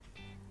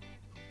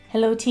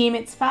Hello team,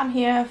 it's Fab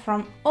here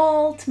from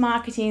Alt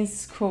Marketing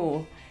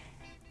School.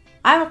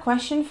 I have a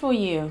question for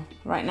you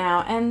right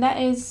now, and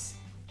that is,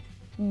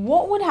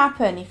 what would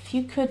happen if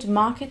you could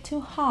market to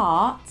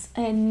hearts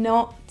and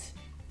not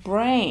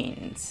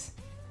brains?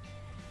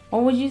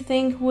 What would you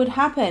think would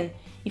happen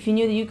if you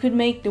knew that you could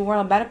make the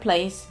world a better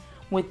place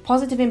with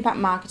positive impact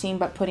marketing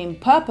but putting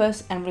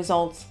purpose and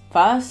results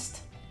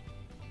first?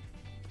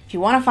 If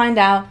you want to find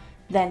out,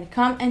 then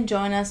come and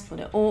join us for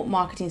the Alt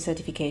Marketing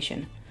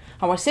Certification,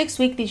 our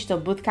 6-week digital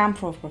bootcamp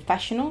for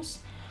professionals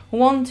who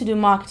want to do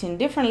marketing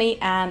differently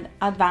and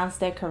advance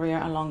their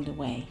career along the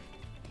way.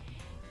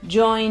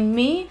 Join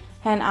me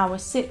and our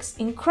 6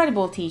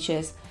 incredible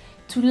teachers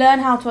to learn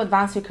how to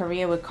advance your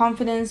career with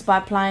confidence by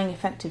applying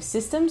effective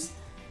systems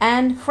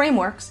and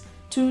frameworks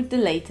to the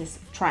latest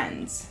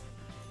trends.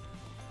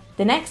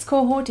 The next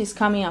cohort is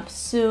coming up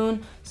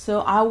soon,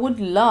 so I would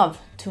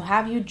love to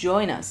have you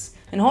join us.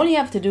 And all you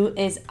have to do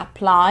is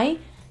apply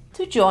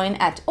to join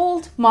at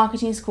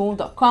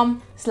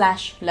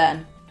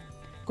altmarketingschool.com/learn.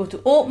 Go to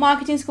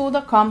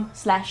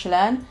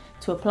altmarketingschool.com/learn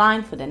to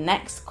apply for the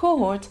next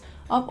cohort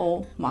of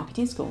Alt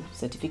Marketing School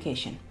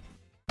certification.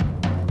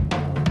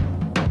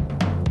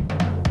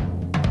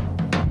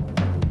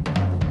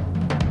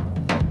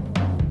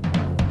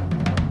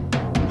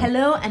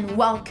 Hello and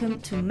welcome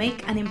to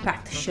Make an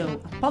Impact Show,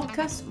 a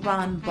podcast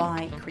run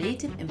by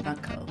Creative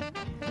Impact Co.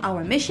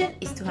 Our mission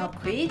is to help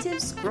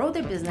creatives grow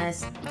their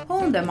business,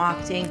 hone their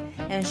marketing,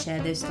 and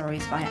share their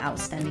stories via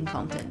outstanding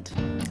content.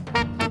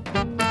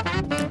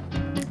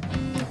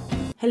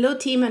 Hello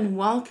team and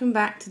welcome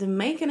back to the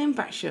Make an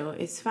Impact Show.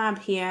 It's Fab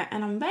here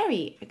and I'm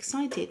very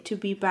excited to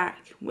be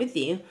back with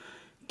you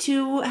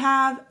to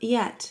have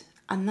yet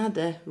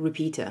another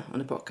repeater on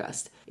the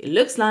podcast. It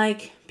looks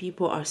like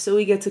people are so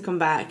eager to come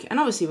back, and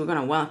obviously we're going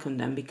to welcome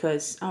them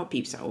because our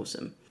peeps are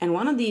awesome. And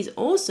one of these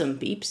awesome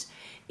peeps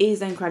is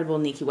the incredible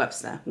Nikki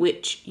Webster,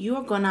 which you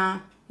are going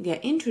to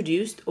get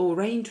introduced or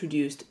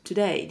reintroduced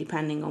today,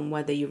 depending on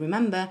whether you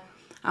remember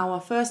our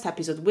first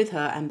episode with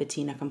her and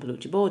Bettina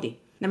Campolucci-Bordi.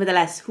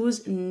 Nevertheless,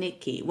 who's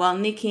Nikki? Well,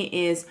 Nikki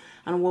is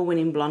an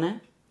award-winning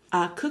blogger,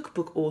 a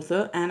cookbook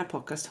author, and a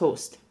podcast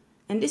host.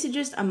 And this is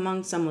just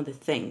among some of the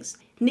things.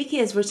 Nikki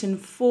has written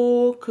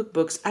 4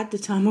 cookbooks at the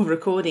time of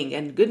recording,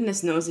 and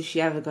goodness knows if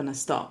she's ever gonna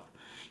stop.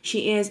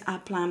 She is a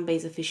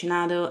plant-based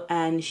aficionado,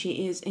 and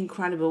she is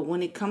incredible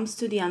when it comes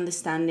to the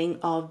understanding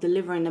of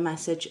delivering the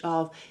message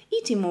of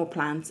eating more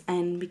plants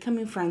and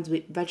becoming friends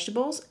with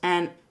vegetables,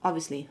 and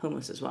obviously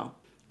hummus as well.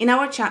 In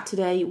our chat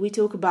today, we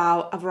talk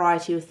about a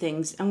variety of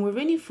things, and we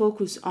really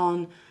focus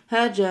on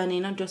her journey,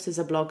 not just as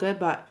a blogger,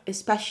 but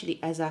especially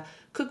as a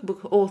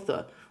cookbook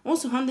author.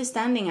 Also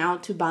understanding how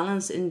to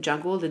balance and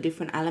juggle the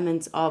different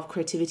elements of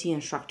creativity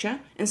and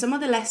structure, and some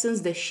of the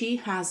lessons that she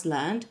has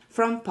learned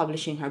from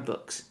publishing her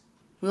books.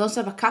 We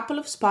also have a couple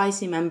of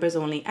spicy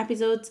members-only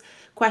episodes,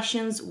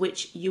 questions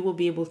which you will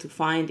be able to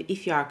find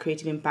if you are a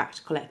Creative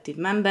Impact Collective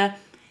member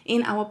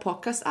in our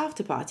podcast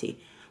After Party,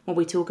 where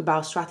we talk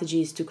about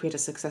strategies to create a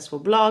successful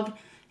blog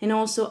and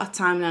also a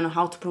timeline on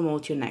how to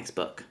promote your next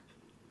book.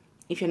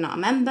 If you're not a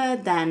member,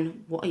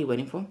 then what are you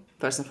waiting for,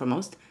 first and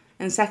foremost?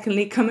 And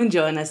secondly, come and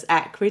join us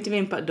at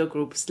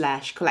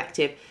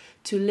creativeimpact.group/collective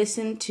to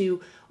listen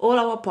to all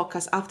our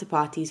podcast after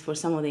parties for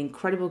some of the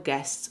incredible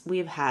guests we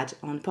have had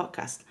on the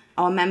podcast.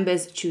 Our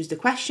members choose the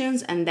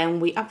questions and then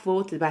we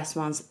upvote the best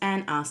ones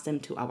and ask them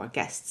to our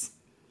guests.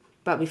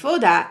 But before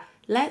that,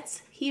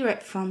 let's hear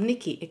it from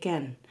Nikki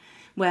again,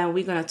 where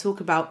we're going to talk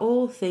about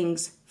all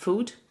things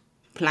food,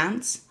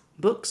 plants,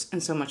 books,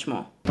 and so much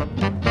more.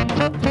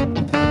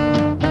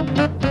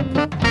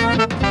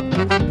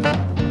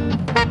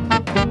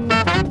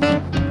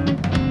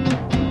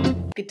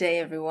 Good day,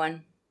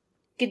 everyone.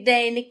 Good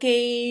day,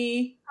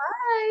 Nikki.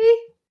 Hi.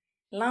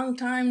 Long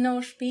time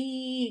no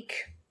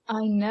speak.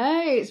 I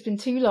know, it's been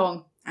too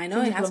long. I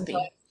know it has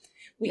been.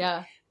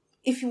 Yeah.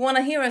 If you want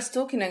to hear us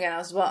talking again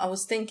as well, I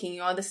was thinking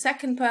you are the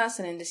second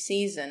person in the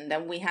season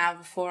that we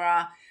have for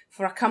a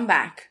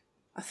comeback,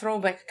 a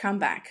throwback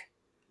comeback.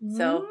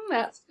 So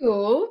that's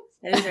cool.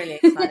 It is really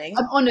exciting.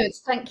 I'm honoured.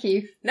 Thank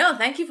you. No,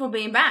 thank you for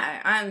being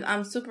back.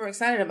 I'm super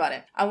excited about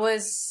it. I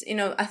was,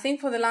 I think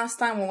for the last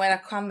time when we had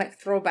a comeback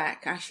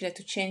throwback, I actually had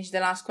to change the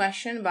last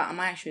question, but I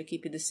might actually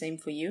keep it the same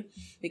for you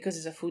because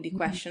it's a foodie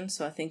question,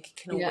 so I think it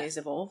can always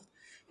evolve.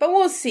 But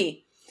we'll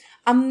see.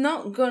 I'm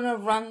not gonna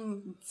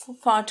run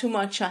far too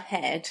much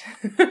ahead,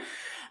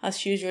 as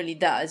she usually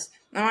does.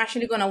 I'm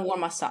actually gonna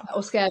warm us up.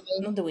 That'll scare me.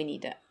 Not that we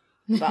need it,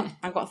 but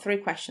I've got 3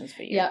 questions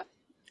for you,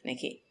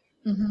 Nikki.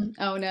 Mm-hmm.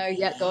 Oh no,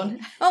 go on.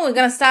 Oh, we're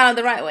going to start out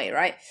the right way,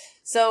 right?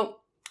 So,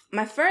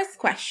 my first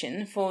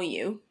question for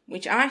you,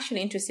 which I'm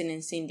actually interested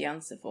in seeing the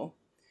answer for,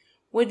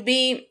 would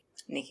be,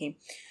 Nikki,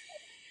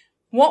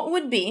 what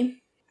would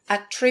be a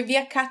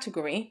trivia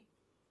category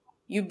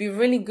you'd be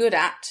really good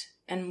at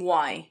and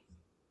why?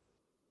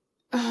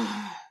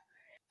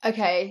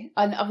 Okay,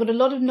 I've got a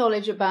lot of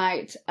knowledge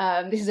about,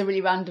 this is a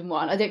really random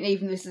one. I don't know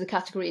even if this is a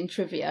category in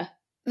trivia.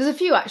 There's a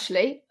few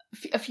actually.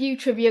 A few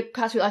trivia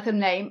categories I can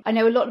name. I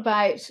know a lot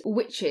about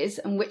witches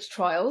and witch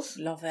trials.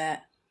 Love it.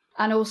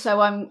 And also,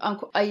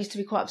 I used to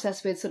be quite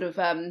obsessed with sort of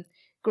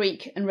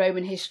Greek and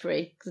Roman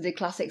history because I did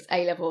classics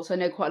A level, so I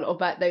know quite a lot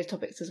about those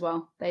topics as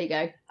well. There you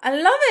go. I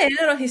love it.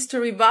 A little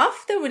history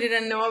buff that we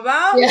didn't know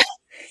about. Yeah.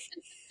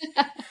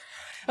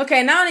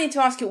 Okay, now I need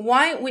to ask you,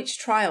 why witch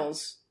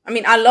trials? I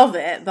mean, I love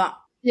it, but...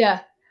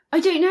 Yeah. I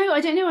don't know.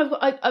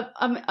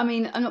 I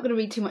mean, I'm not going to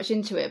read too much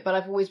into it, but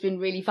I've always been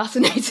really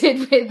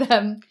fascinated with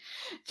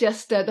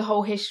just the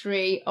whole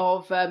history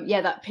of,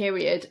 that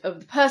period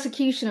of the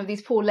persecution of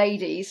these poor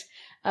ladies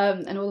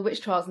and all the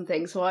witch trials and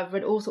things. So I've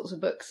read all sorts of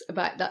books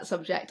about that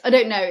subject. I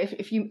don't know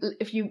if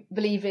you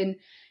believe in,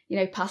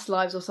 past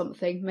lives or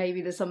something.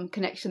 Maybe there's some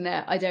connection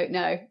there. I don't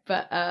know.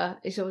 But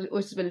it's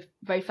always been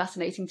very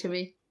fascinating to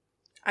me.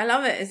 I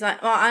love it. It's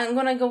like, well, I'm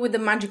going to go with the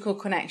magical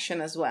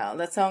connection as well.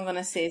 That's all I'm going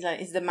to say.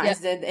 It's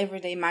the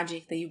everyday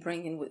magic that you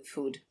bring in with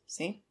food.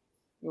 See?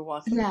 You're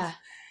welcome. Yeah.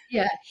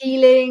 Yeah.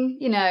 Healing,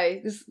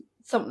 there's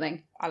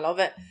something. I love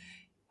it.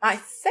 My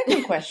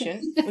second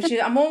question, which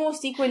is I'm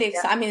almost equally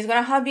excited. I mean, it's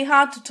going to be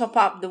hard to top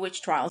up the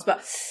witch trials,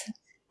 but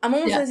I'm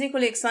almost as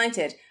equally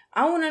excited.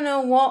 I want to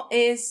know I'm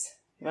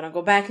going to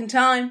go back in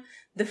time,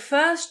 the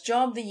first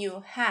job that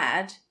you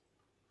had,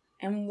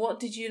 and what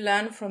did you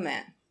learn from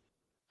it?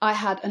 I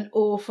had an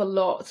awful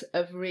lot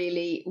of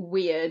really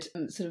weird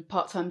sort of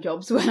part-time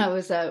jobs when I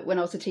was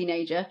a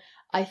teenager.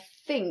 I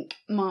think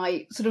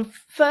my sort of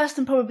first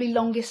and probably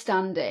longest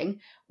standing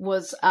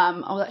was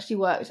I actually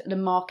worked at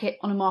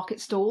on a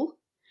market stall.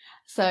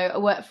 So I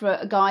worked for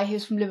a guy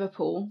who's from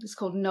Liverpool. It's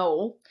called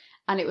Noel,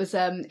 and it was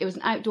an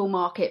outdoor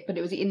market, but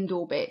it was the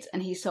indoor bit,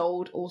 and he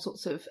sold all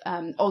sorts of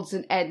odds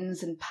and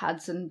ends and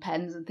pads and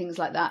pens and things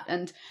like that.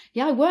 And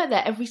yeah, I worked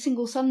there every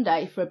single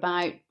Sunday for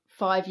about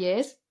 5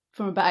 years,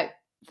 from about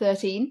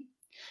 13.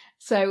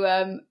 So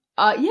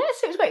so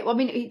it was great. Well, I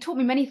mean, it taught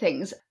me many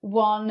things.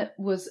 One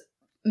was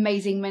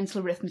amazing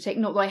mental arithmetic.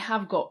 Not that I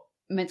have got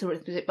mental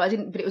arithmetic,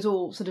 but it was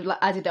all sort of like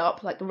added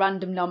up, like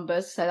random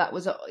numbers. So that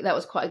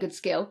was quite a good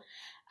skill.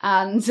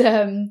 And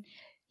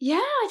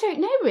I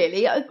don't know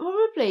really. It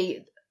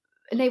probably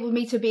enabled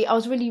me to I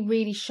was really,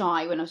 really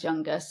shy when I was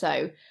younger.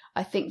 So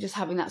I think just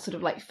having that sort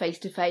of like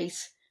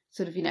face-to-face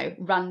sort of,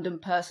 random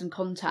person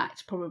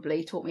contact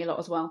probably taught me a lot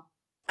as well.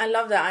 I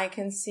love that. I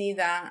can see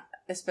that,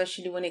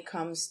 especially when it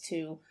comes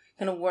to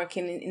kind of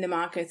working in the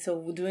market.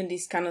 So doing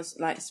these kind of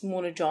like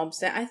smaller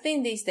jobs. I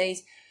think these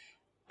days,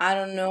 I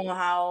don't know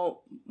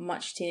how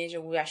much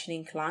teenagers will actually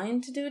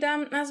inclined to do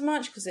them as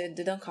much because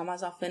they don't come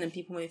as often and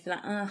people may feel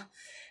like,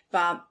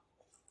 but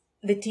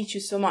they teach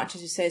you so much,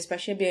 as you say,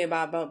 especially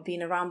about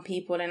being around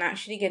people and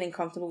actually getting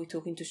comfortable with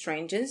talking to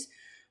strangers,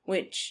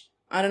 which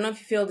I don't know if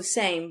you feel the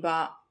same,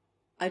 but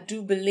I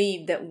do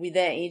believe that with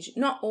age,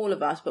 not all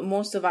of us, but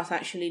most of us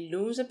actually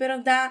lose a bit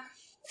of that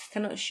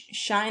kind of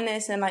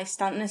shyness and like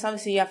stuntness.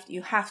 Obviously,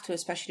 you have to,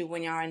 especially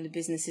when you are in the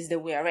businesses that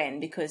we are in,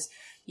 because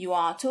you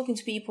are talking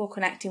to people,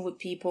 connecting with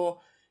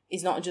people.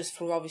 Is not just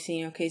through, obviously,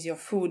 in your case, your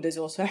food. There's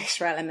also an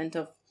extra element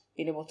of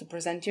being able to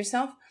present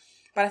yourself.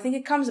 But I think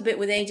it comes a bit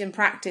with age and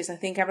practice. I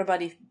think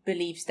everybody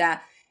believes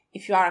that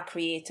if you are a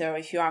creator,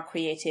 if you are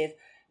creative,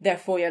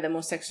 therefore you're the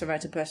most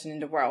extroverted person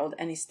in the world.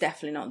 And it's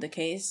definitely not the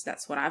case.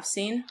 That's what I've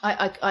seen.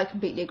 I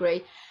completely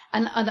agree.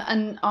 And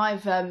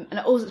I've, and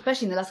also,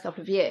 especially in the last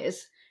couple of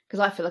years,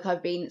 because I feel like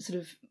I've been sort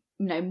of,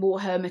 more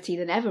hermity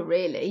than ever,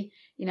 really.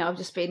 I've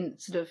just been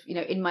sort of,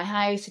 in my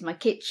house, in my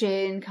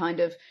kitchen, kind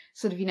of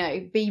sort of,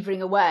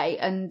 beavering away.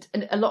 And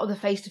a lot of the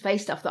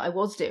face-to-face stuff that I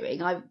was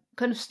doing, I've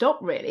kind of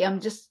stopped, really.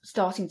 I'm just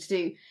starting to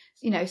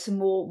do, some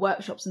more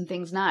workshops and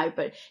things now.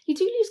 But you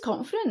do lose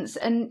confidence.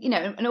 And,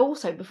 and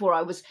also before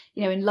I was,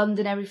 in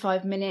London every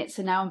 5 minutes,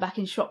 and now I'm back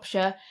in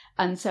Shropshire.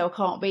 And so I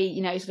can't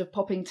be, sort of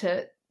popping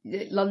to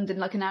London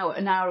like an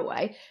hour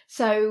away.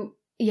 So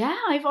yeah,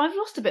 I've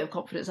lost a bit of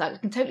confidence. I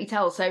can totally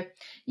tell. So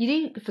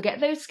you do forget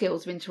those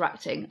skills of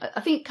interacting. I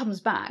think it comes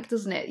back,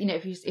 doesn't it?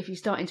 If you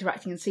start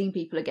interacting and seeing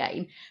people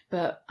again.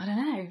 But I don't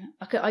know.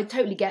 I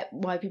totally get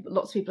why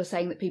lots of people are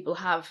saying that people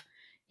have,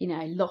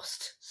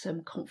 lost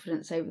some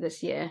confidence over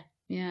this year.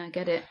 Yeah, I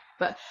get it.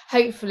 But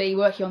hopefully,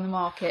 working on the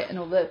market and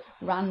all the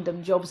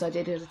random jobs I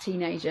did as a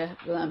teenager,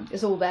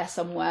 it's all there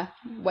somewhere,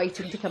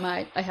 waiting to come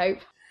out. I hope.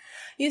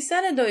 You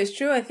said it though. It's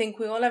true. I think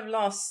we all have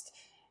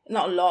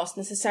not lost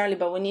necessarily,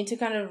 but we need to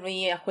kind of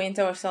reacquaint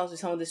ourselves with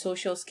some of the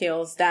social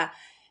skills that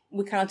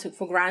we kind of took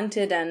for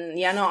granted.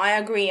 And I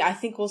agree. I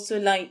think also,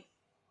 like,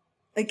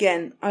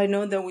 again, I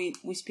know that we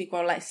speak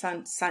about like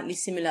slightly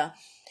similar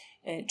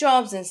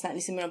jobs and slightly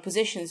similar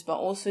positions, but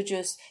also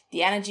just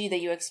the energy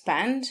that you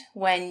expend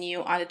when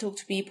you either talk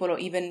to people, or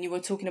even you were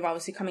talking about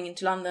obviously coming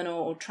into London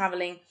or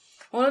traveling.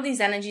 All of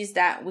these energies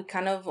that we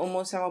kind of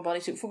almost our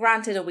body took for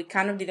granted, or we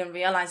kind of didn't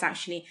realize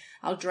actually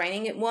how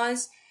draining it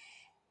was.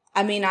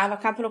 I mean, I have a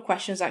couple of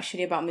questions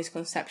actually about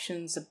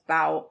misconceptions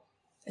about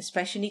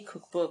especially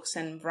cookbooks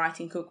and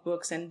writing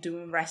cookbooks and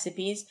doing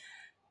recipes.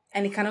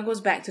 And it kind of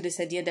goes back to this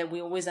idea that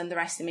we always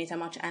underestimate how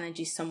much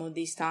energy some of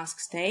these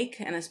tasks take.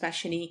 And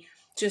especially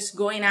just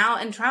going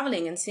out and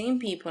traveling and seeing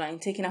people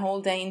and taking a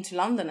whole day into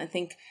London. I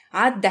think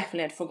I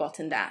definitely had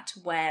forgotten that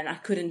when I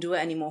couldn't do it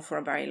anymore for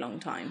a very long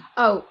time.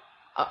 Oh,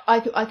 I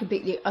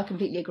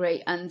completely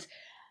agree, and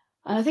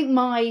I think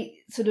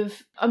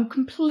I'm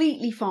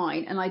completely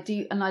fine, and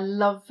I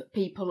love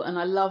people, and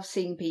I love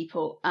seeing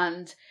people,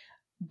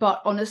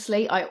 but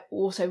honestly, I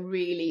also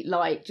really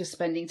like just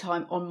spending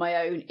time on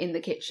my own in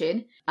the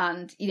kitchen,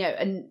 and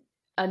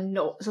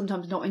not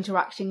sometimes not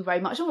interacting very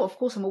much. Oh, of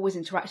course, I'm always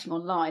interacting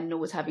online and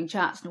always having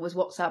chats and always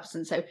WhatsApps,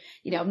 and so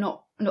I'm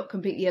not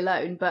completely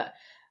alone. But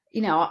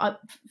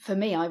for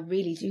me, I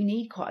really do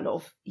need quite a lot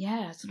of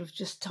sort of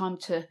just time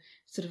to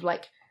sort of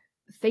like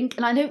think.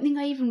 And I don't think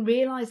I even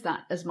realised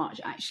that as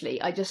much,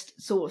 actually. I just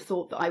sort of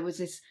thought that I was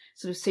this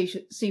sort of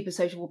super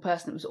sociable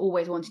person that was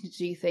always wanting to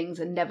do things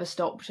and never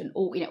stopped, and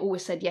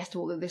always said yes to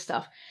all of this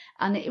stuff.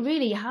 And it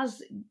really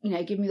has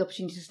given me the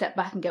opportunity to step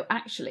back and go,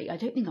 actually, I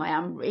don't think I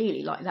am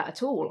really like that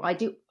at all. I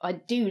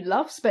do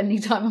love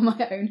spending time on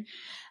my own.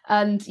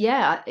 And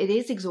it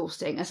is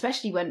exhausting,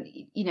 especially when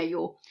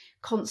you're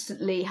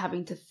constantly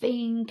having to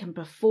think and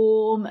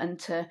perform and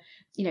to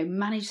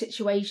manage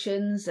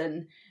situations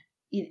and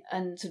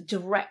to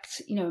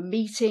direct a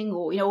meeting,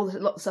 or all the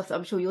lots of stuff that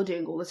I'm sure you're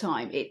doing all the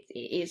time. It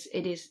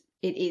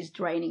is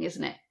draining,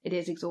 isn't it? It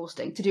is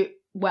exhausting to do it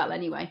well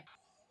anyway.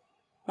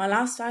 My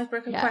last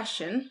icebreaker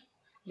question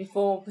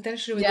before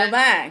potentially we go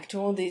back to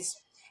all these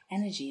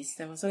energies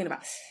that I was talking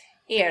about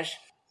is,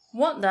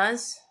 what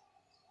does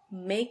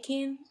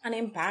making an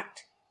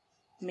impact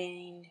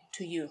mean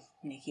to you,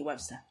 Nikki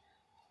Webster?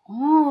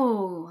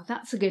 Oh,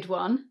 that's a good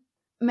one.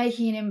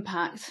 Making an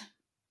impact.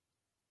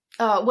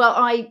 Well,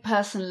 I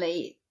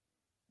personally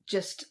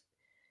just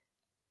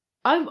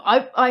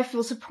I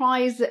feel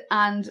surprised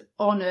and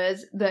honoured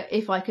that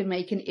if I could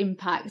make an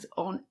impact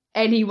on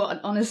anyone,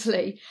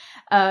 honestly,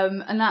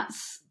 and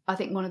that's, I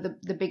think, one of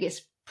the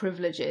biggest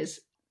privileges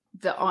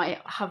that I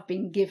have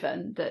been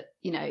given, that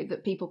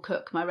that people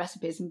cook my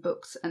recipes and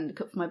books and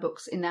cook for my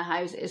books in their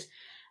houses.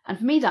 And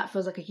for me, that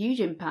feels like a huge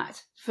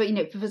impact for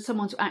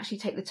someone to actually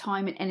take the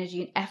time and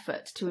energy and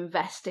effort to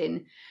invest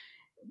in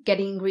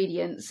getting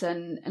ingredients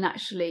and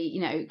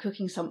actually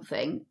cooking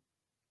something.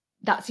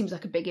 That seems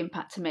like a big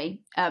impact to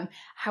me.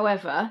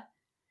 However,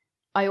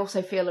 I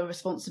also feel a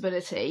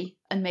responsibility,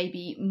 and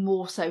maybe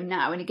more so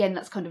now, and again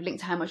that's kind of linked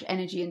to how much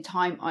energy and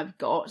time I've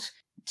got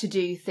to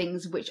do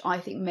things which I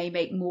think may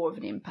make more of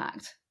an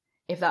impact,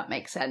 if that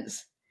makes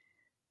sense.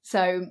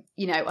 So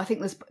I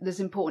think there's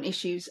important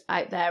issues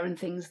out there and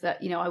things that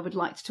I would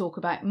like to talk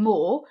about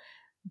more,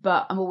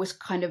 but I'm always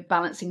kind of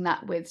balancing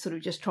that with sort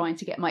of just trying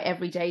to get my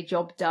everyday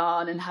job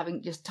done and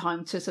having just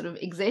time to sort of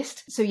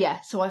exist.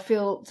 So I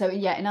feel,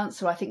 in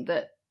answer, I think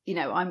that,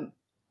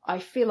 I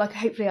feel like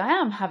hopefully I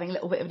am having a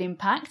little bit of an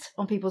impact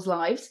on people's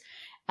lives,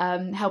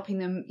 helping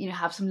them,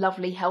 have some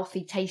lovely,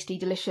 healthy, tasty,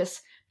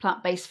 delicious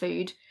plant-based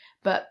food.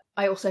 But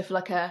I also feel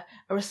like a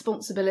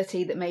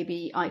responsibility that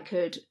maybe I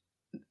could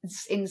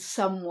in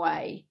some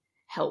way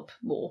help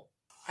more.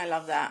 I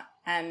love that.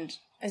 And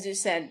as you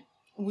said,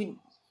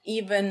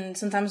 even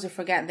sometimes we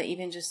forget that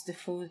even just the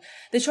food,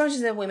 the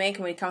choices that we make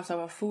when it comes to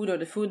our food, or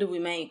the food that we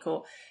make,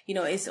 or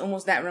it's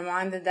almost that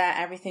reminder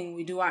that everything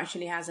we do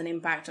actually has an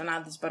impact on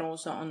others, but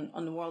also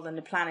on the world and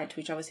the planet,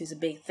 which obviously is a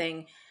big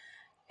thing,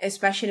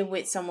 especially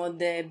with some of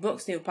the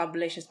books that you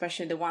publish,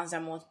 especially the ones that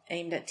are more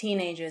aimed at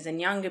teenagers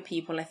and younger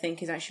people. I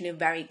think is actually a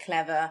very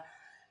clever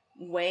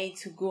way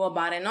to go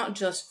about it, not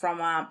just from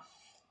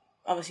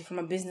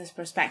a business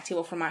perspective,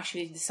 or from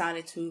actually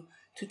decided to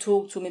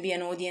talk to maybe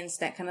an audience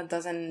that kind of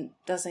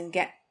doesn't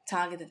get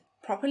targeted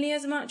properly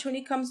as much when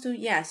it comes to,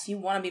 yes, you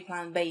want to be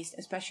plant-based,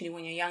 especially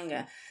when you're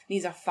younger.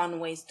 These are fun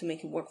ways to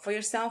make it work for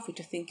yourself, which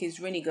I think is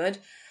really good.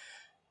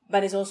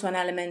 But it's also an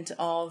element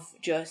of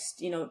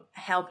just,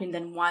 helping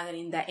them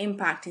widening their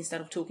impact,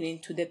 instead of talking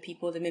to the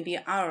people that maybe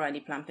are already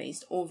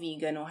plant-based or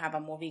vegan or have a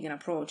more vegan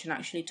approach, and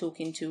actually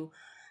talking to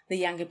the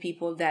younger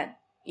people that,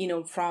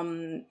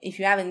 from, if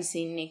you haven't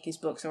seen Nikki's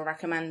books, I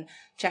recommend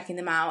checking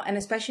them out. And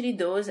especially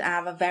those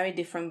have a very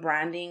different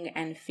branding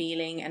and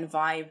feeling and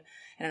vibe.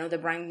 And I know the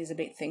branding is a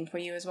big thing for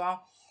you as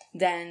well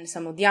than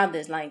some of the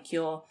others, like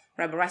your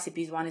Rebel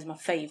Recipes one is my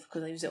fave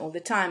because I use it all the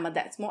time, but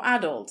that's more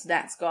adult.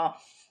 That's got,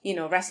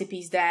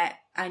 recipes that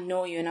I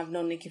know you, and I've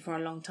known Nikki for a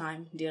long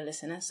time, dear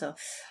listener, so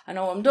I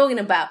know what I'm talking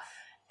about.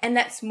 And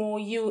that's more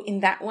you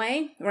in that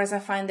way. Whereas I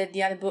find that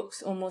the other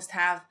books almost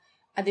have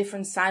a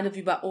different side of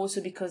you, but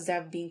also because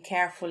they're being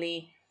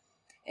carefully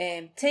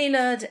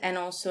tailored and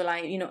also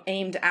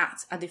aimed at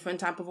a different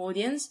type of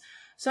audience.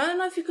 So I don't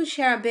know if you could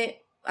share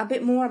a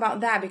bit more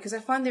about that, because I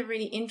find it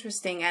really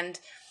interesting, and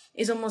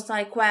it's almost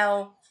like,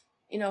 well,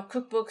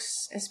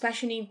 cookbooks,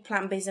 especially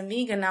plant-based and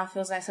vegan, now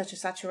feels like such a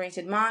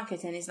saturated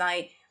market, and it's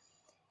like,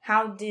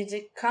 how did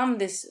it come,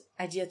 this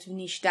idea to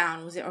niche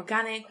down? Was it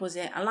organic? Was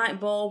it a light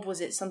bulb?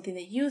 Was it something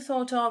that you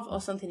thought of, or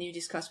something you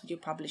discussed with your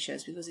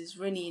publishers? Because it's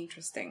really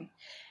interesting.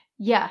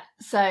 Yeah,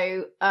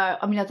 so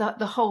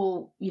the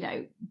whole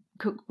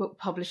cookbook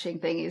publishing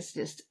thing is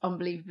just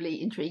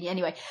unbelievably intriguing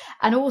anyway.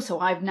 And also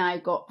I've now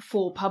got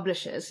 4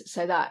 publishers,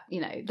 so that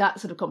that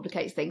sort of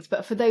complicates things.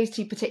 But for those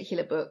 2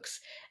 particular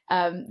books,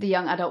 the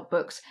young adult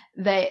books,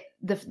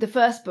 the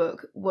first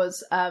book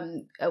was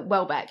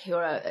Welbeck, who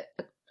are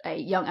a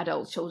young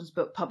adult children's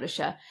book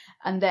publisher,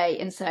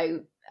 and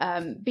so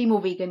Be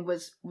More Vegan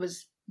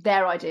was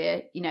their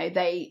idea. You know,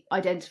 they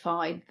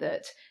identified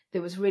that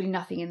there was really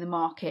nothing in the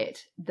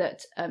market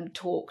that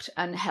talked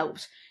and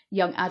helped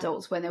young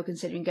adults when they were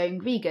considering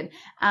going vegan,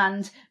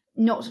 and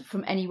not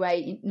from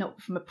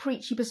a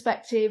preachy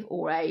perspective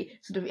or a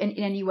sort of in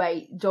any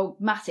way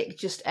dogmatic,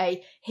 just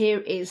here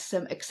is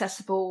some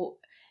accessible,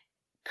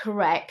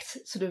 correct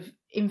sort of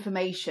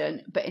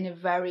information, but in a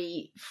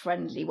very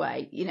friendly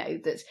way, you know,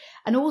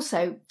 and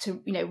also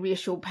to, you know,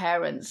 reassure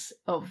parents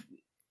of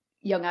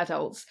young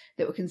adults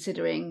that were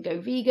considering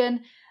going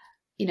vegan,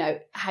 you know,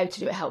 how to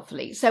do it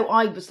healthily. So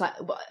I was like,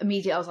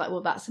 immediately I was like,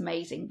 well, that's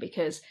amazing,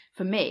 because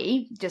for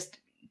me, just,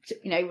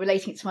 you know,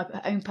 relating it to my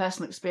own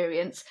personal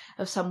experience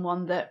of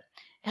someone that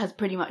has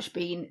pretty much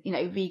been, you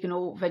know, vegan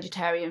or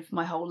vegetarian for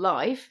my whole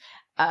life,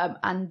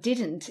 and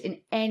didn't in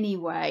any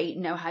way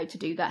know how to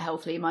do that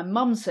healthily. My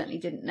mum certainly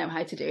didn't know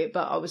how to do it,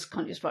 but I was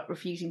kind of just like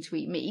refusing to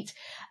eat meat,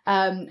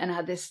 and I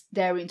had this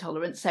dairy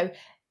intolerance. So,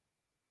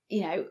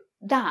 you know,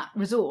 that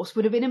resource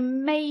would have been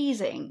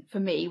amazing for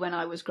me when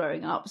I was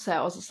growing up. So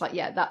I was just like,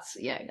 yeah, that's,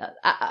 you know,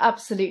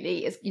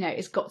 absolutely, it's, you know,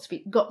 it's got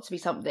to be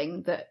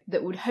something that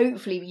would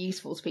hopefully be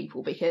useful to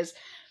people, because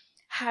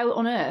how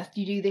on earth do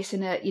you do this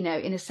in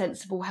a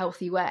sensible,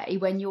 healthy way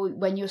when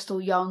you're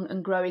still young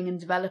and growing and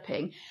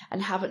developing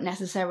and haven't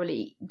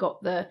necessarily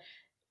got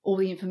all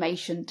the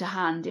information to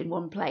hand in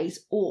one place,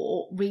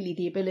 or really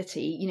the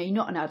ability, you know, you're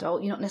not an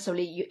adult, you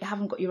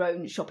haven't got your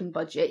own shopping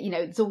budget, you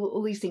know, there's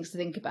all these things to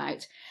think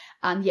about.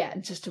 And yeah,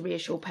 just to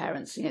reassure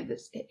parents, you know,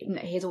 that, you know,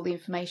 here's all the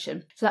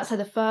information. So that's how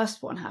the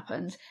first one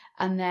happened.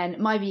 And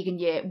then My Vegan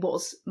Year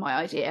was my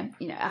idea.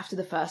 You know, after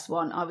the first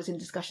one, I was in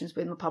discussions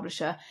with my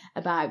publisher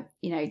about,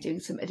 you know, doing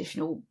some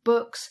additional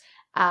books.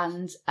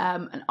 And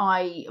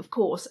I, of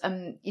course,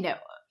 you know,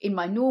 in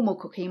my normal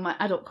cooking, my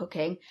adult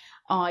cooking,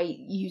 I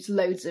use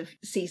loads of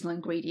seasonal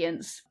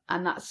ingredients,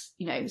 and that's,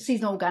 you know,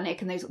 seasonal,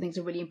 organic, and those things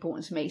are really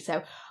important to me.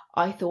 So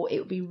I thought it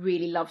would be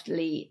really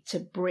lovely to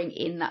bring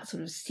in that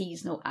sort of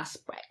seasonal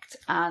aspect,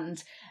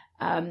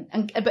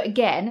 but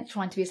again,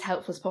 trying to be as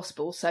helpful as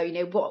possible. So, you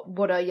know,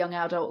 what are young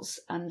adults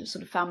and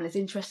sort of families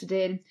interested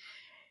in?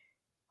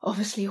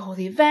 Obviously all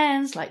the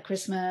events like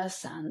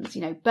Christmas and,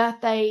 you know,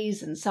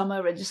 birthdays and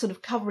summer, and just sort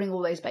of covering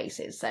all those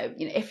bases. So,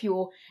 you know, if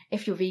you're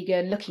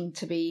vegan, looking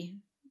to be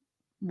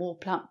more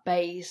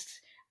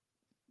plant-based,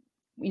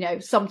 you know,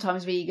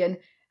 sometimes vegan,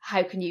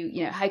 how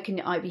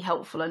can I be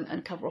helpful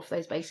and cover off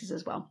those bases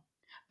as well,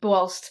 but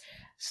whilst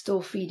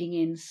still feeding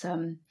in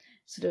some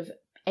sort of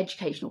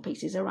educational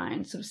pieces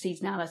around sort of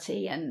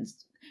seasonality and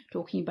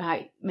talking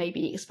about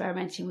maybe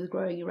experimenting with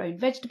growing your own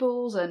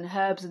vegetables and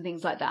herbs and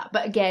things like that,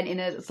 but again in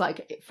a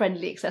like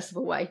friendly,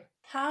 accessible way.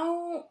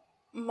 How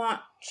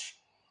much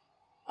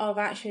of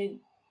actually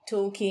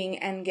talking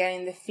and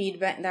getting the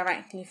feedback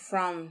directly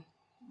from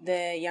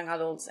the young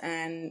adults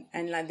and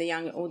like the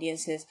young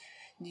audiences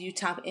do you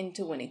tap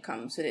into when it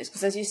comes to this?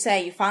 Because as you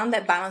say, you found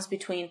that balance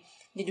between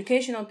the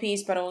educational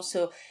piece, but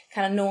also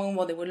kind of knowing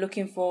what they were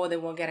looking for, they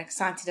will get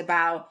excited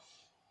about.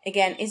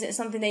 Again, is it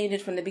something that you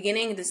did from the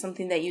beginning? Is it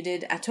something that you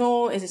did at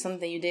all? Is it something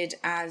that you did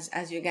as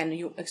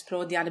you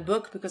explored the other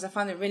book? Because I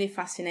found it really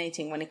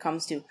fascinating when it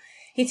comes to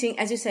hitting,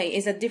 as you say,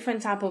 is a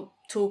different type of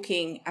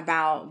talking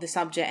about the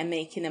subject and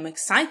making them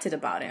excited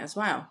about it as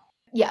well.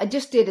 Yeah, I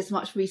just did as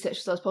much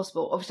research as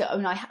possible. Obviously, I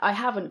mean, I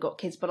haven't got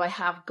kids, but I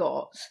have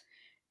got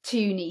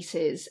 2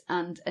 nieces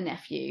and a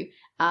nephew,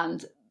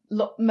 and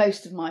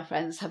most of my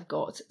friends have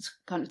got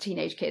kind of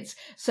teenage kids.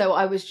 So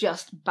I was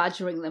just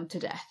badgering them to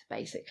death,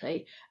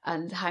 basically,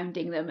 and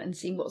hounding them and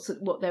seeing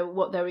what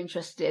they're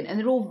interested in. And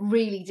they're all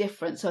really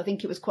different. So I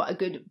think it was quite a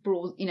good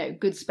broad, you know,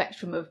 good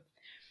spectrum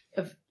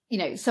of, you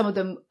know, some of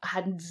them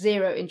had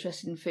zero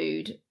interest in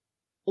food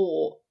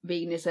or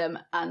veganism,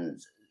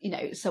 and, you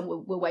know, some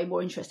were way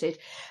more interested.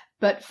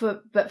 But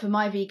for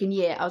My Vegan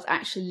Year, I was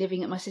actually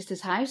living at my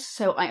sister's house.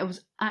 So I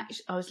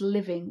was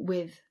living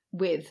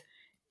with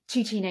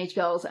 2 teenage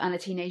girls and a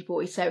teenage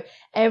boy. So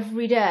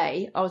every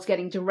day I was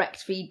getting direct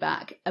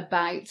feedback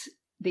about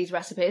these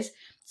recipes.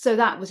 So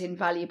that was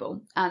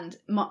invaluable. And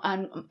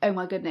oh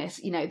my goodness,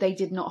 you know, they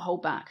did not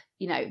hold back.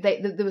 You know,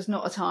 there was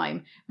not a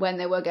time when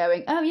they were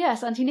going, oh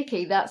yes, Auntie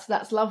Nikki,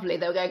 that's lovely.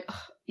 They were going,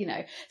 oh, you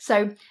know.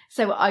 So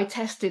I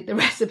tested the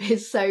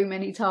recipes so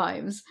many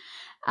times.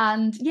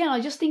 And yeah, I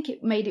just think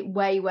it made it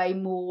way, way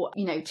more,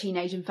 you know,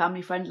 teenage and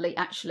family friendly,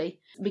 actually,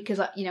 because,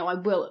 you know, I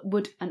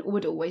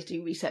would always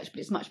do research, but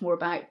it's much more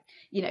about,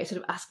 you know,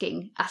 sort of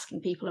asking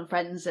people and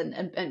friends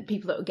and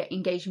people that will get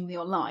engaging with me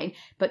online,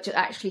 but to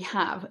actually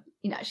have,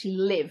 you know, actually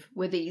live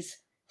with these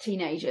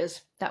teenagers,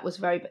 that was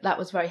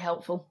very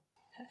helpful.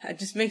 It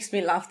just makes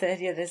me laugh. The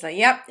idea there's like,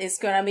 yep, it's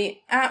gonna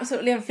be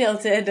absolutely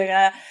unfiltered.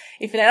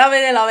 If they love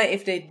it, they love it.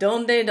 If they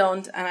don't, they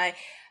don't. And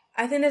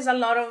I think there's a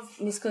lot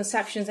of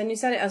misconceptions, and you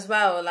said it as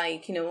well,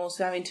 like, you know,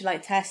 also having to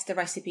like test the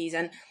recipes.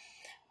 And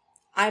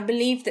I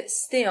believe that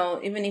still,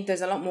 even if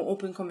there's a lot more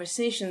open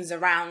conversations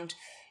around,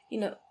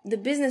 the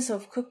business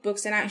of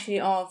cookbooks and actually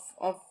of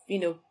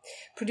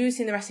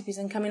producing the recipes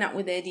and coming up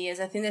with the ideas,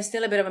 I think there's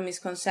still a bit of a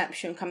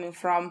misconception coming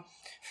from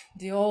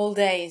the old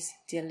days,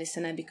 dear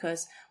listener,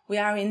 because we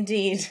are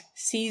indeed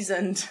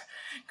seasoned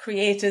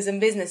creators and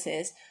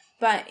businesses.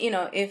 But,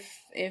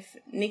 if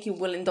Nikki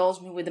will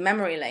indulge me with the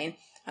memory lane,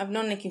 I've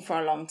known Nikki for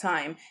a long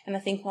time. And I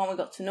think when we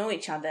got to know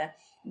each other,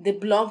 the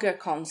blogger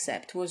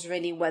concept was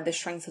really where the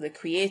strength of the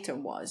creator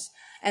was.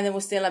 And there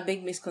was still a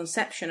big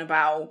misconception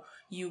about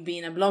you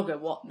being a blogger,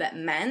 what that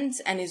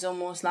meant. And it's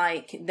almost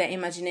like the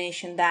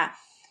imagination that,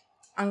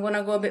 I'm going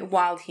to go a bit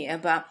wild here,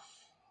 but,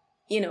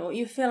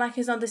 you feel like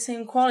it's not the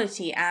same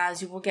quality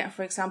as you will get,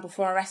 for example,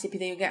 for a recipe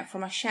that you get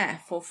from a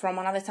chef or from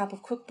another type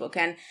of cookbook.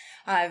 And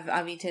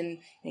I've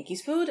eaten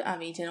Nikki's food.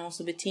 I've eaten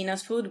also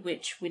Bettina's food,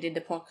 which we did the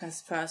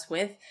podcast first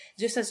with,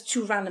 just as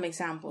two random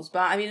examples.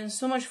 But I've eaten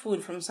so much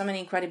food from so many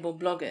incredible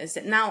bloggers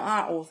that now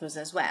are authors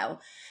as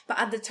well. But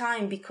at the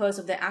time, because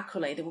of the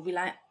accolade, it would be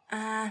like,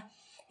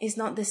 it's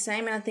not the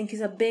same. And I think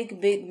it's a big,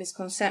 big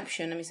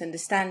misconception, a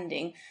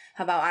misunderstanding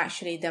about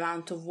actually the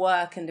amount of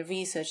work and the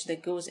research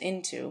that goes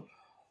into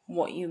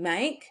what you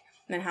make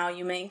and how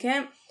you make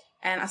it.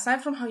 And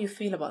aside from how you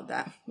feel about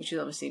that, which is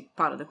obviously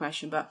part of the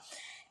question,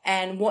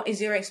 and what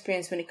is your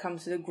experience when it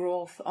comes to the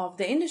growth of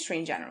the industry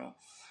in general?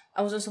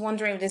 I was also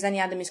wondering if there's any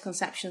other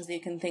misconceptions that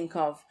you can think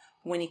of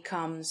when it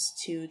comes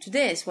to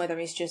this, whether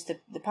it's just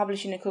the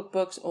publishing the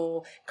cookbooks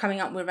or coming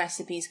up with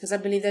recipes, because I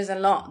believe there's a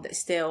lot that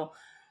still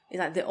is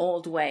like the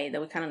old way that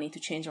we kind of need to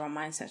change our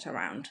mindset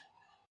around.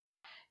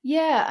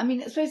 Yeah, I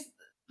mean, I suppose,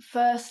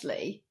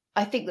 firstly,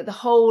 I think that the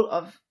whole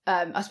of,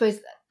 I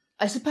suppose,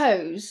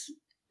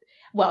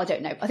 well, I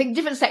don't know. I think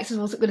different sectors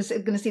are also going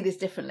to see this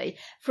differently.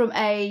 From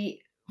a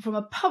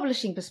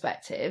publishing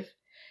perspective,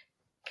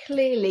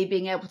 clearly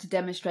being able to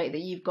demonstrate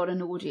that you've got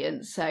an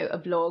audience, so a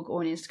blog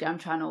or an Instagram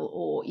channel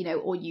or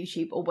or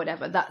YouTube or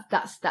whatever,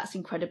 that's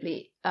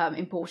incredibly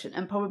important.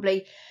 And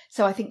probably,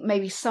 so I think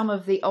maybe some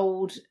of the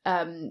older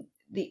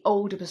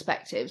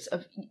perspectives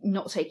of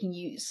not taking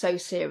you so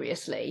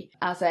seriously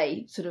as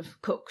a sort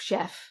of cook,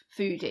 chef,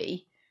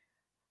 foodie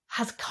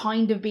has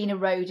kind of been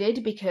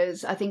eroded,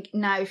 because I think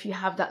now if you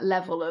have that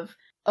level of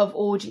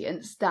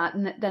audience,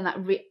 then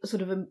that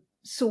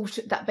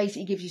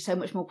basically gives you so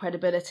much more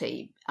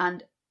credibility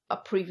and a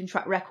proven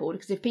track record.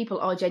 Because if people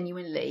are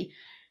genuinely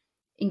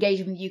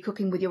engaging with you,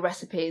 cooking with your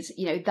recipes,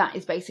 that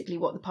is basically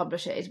what the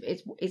publisher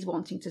is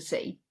wanting to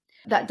see.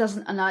 That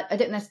doesn't, and I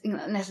don't think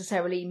that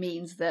necessarily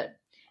means that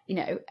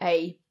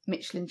a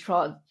Michelin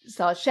starred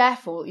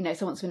chef or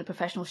someone that's been a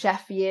professional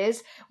chef for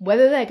years,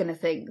 whether they're going to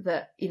think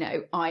that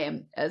I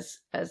am as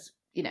a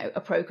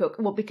pro cook.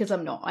 Well, because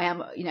I'm not. I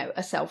am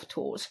a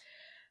self-taught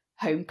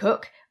home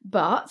cook,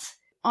 but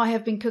I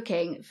have been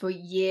cooking for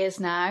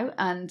years now,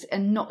 and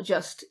not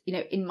just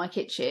in my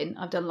kitchen.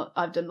 I've done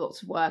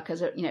lots of work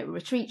as a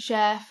retreat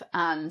chef,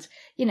 and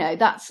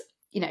that's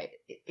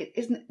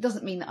it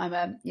doesn't mean that I'm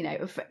a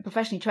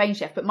professionally trained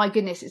chef, but my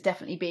goodness, it's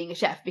definitely being a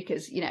chef,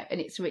 because and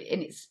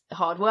it's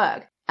hard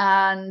work.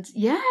 And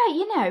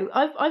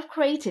I've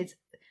created,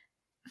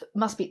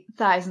 must be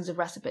thousands of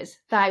recipes,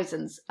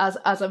 thousands, as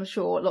I'm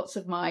sure lots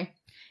of my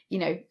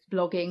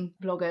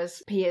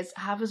bloggers peers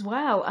have as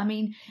well. I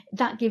mean,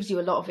 that gives you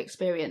a lot of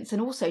experience,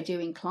 and also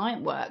doing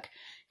client work,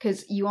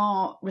 because you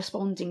are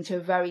responding to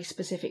a very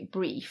specific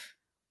brief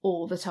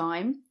all the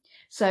time.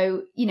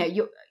 So so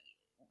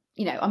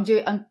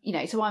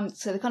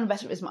the kind of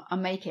recipes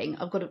I'm making,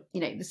 I've got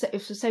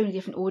for so many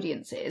different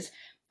audiences.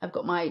 I've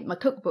got my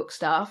cookbook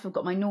stuff, I've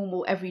got my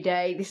normal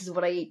everyday, this is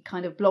what I eat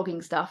kind of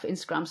blogging stuff,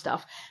 Instagram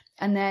stuff.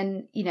 And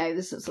then,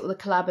 there's sort of the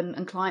collab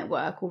and client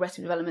work or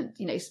recipe development,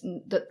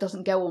 that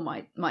doesn't go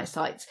on my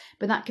sites.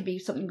 But that could be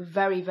something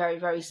very, very,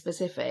 very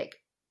specific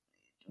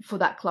for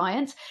that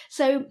client.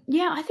 So,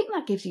 yeah, I think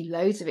that gives you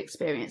loads of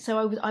experience.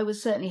 So I would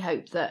certainly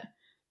hope that,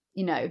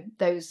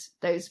 those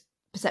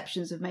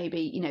perceptions of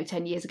maybe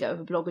 10 years ago of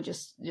a blogger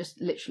just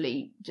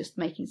literally just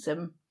making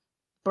some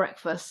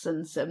breakfasts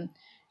and some,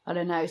 I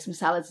don't know, some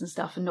salads and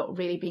stuff, and not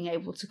really being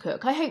able to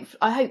cook. I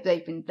hope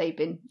they've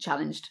been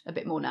challenged a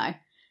bit more now,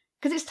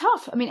 because it's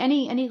tough. I mean,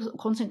 any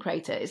content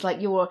creator is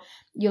like you're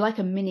like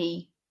a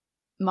mini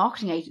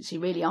marketing agency,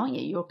 really, aren't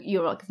you?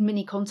 You're like a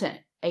mini content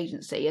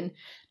agency, and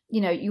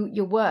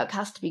your work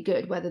has to be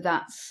good, whether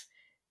that's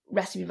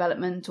recipe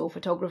development or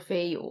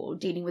photography or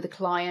dealing with a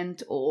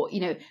client, or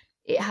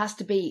it has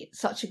to be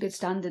such a good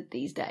standard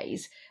these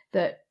days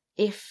that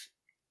if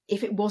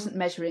it wasn't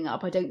measuring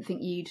up, I don't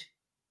think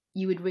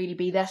you would really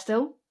be there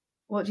still.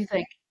 What do you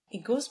think?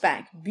 It goes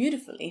back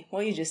beautifully,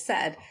 what you just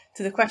said,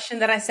 to the question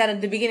that I said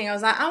at the beginning. I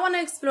was like, I want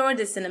to explore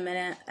this in a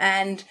minute,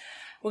 and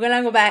we're going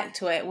to go back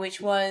to it, which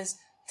was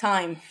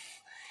time.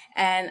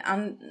 And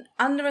I'm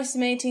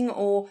underestimating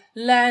or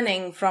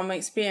learning from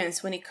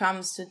experience when it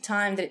comes to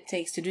time that it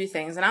takes to do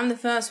things. And I'm the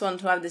first one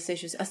to have this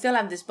issue. I still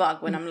have this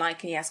bug when I'm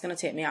like, yeah, it's going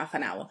to take me half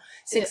an hour.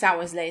 6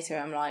 hours later,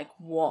 I'm like,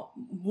 what?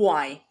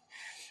 Why?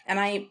 And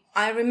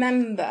I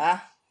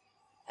remember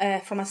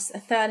from a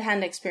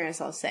third-hand experience,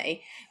 I'll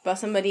say, but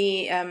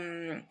somebody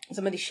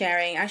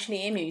sharing. Actually,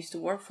 Amy used to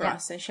work for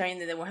us and sharing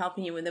that they were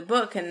helping you with the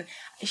book, and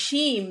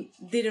she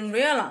didn't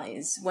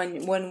realize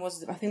when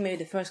was, I think,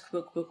 maybe the first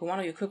cookbook or one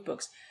of your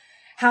cookbooks,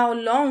 how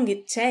long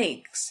it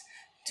takes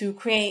to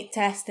create,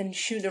 test, and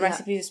shoot the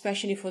recipes,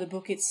 especially for the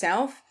book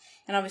itself.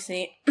 And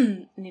obviously,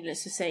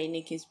 needless to say,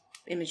 Nikki's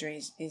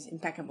imagery is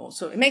impeccable,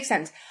 so it makes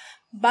sense.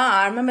 But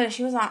I remember that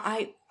she was like,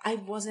 I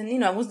wasn't,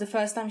 it was the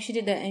first time she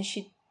did it, and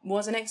she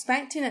wasn't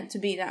expecting it to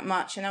be that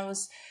much. And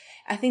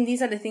I think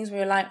these are the things where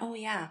you're like, oh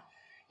yeah,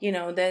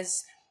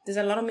 there's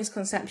a lot of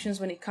misconceptions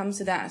when it comes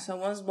to that. So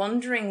I was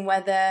wondering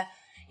whether,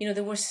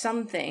 there was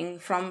something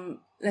from,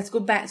 let's go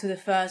back to the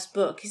first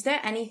book. Is there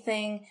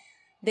anything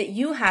that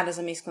you had as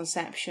a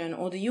misconception,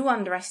 or that you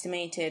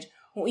underestimated,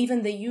 or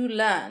even that you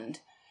learned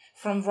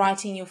from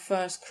writing your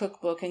first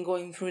cookbook and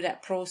going through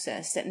that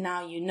process, that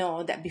now you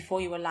know that before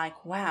you were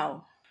like,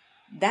 wow,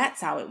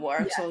 that's how it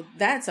works, or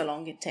that's how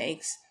long it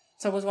takes?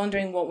 So I was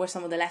wondering what were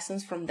some of the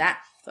lessons from that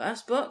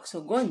first book.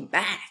 So going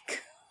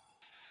back.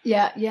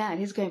 Yeah, it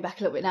is going back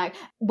a little bit now.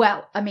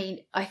 Well, I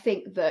mean, I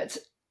think that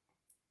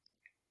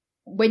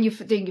when you're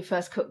doing your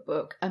first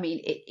cookbook, I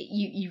mean,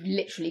 you've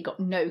literally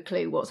got no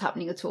clue what's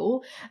happening at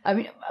all. I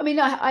mean,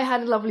 I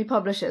had a lovely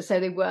publisher,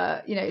 so they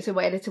were, so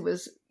my editor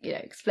was,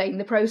 explaining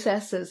the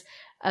process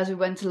as we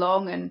went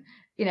along, and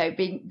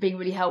being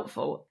really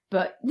helpful.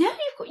 But now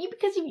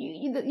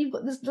you've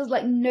got there's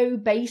like no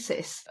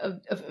basis of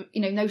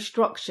no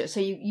structure, so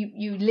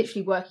you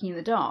literally working in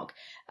the dark.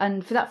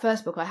 And for that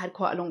first book, I had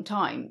quite a long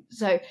time,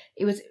 so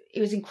it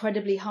was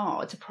incredibly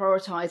hard to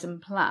prioritize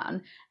and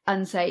plan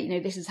and say,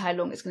 this is how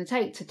long it's going to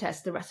take to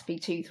test the recipe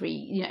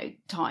 2-3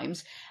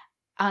 times,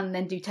 and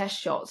then do test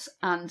shots.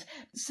 And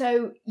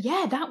so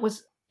that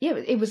was. Yeah,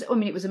 it was. I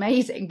mean, it was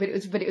amazing, but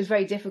it was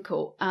very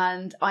difficult.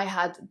 And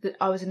I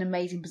was in an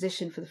amazing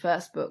position for the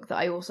first book, that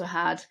I also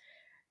had,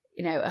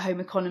 a home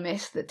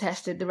economist that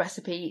tested the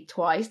recipes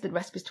twice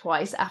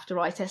after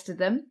I tested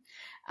them,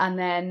 and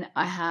then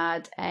I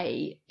had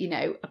a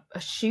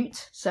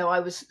shoot. So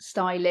I was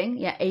styling.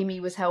 Yeah, Amy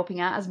was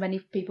helping out, as many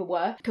people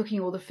were, cooking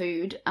all the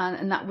food,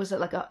 and that was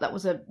that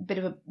was a bit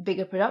of a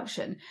bigger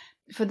production.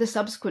 For the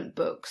subsequent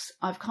books,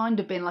 I've kind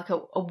of been like a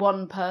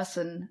one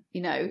person,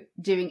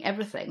 doing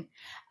everything.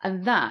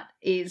 And that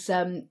is,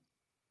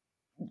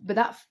 but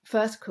that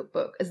first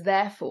cookbook has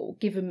therefore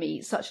given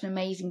me such an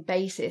amazing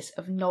basis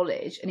of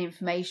knowledge and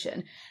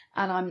information.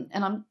 And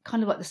I'm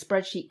kind of like the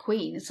spreadsheet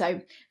queen. So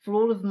for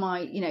all of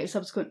my,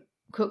 subsequent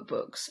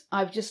cookbooks,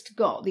 I've just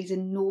got these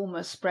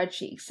enormous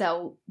spreadsheet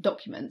Excel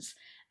documents,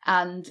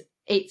 and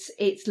it's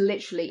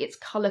literally, it's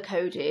color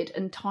coded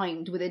and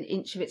timed within an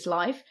inch of its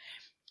life.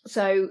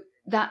 So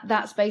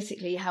that's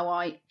basically how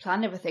I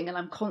plan everything, and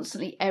I'm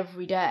constantly,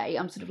 every day,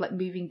 I'm sort of like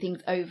moving things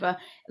over.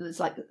 There's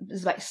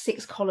like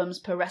 6 columns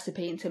per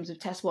recipe in terms of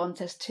test 1,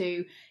 test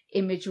 2,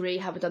 imagery.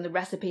 Have I done the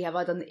recipe? Have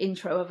I done the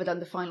intro? Have I done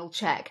the final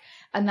check?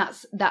 And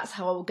that's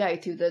how I will go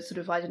through the sort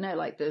of, I don't know,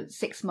 like the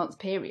 6-month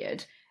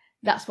period.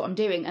 That's what I'm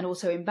doing, and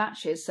also in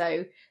batches.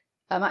 So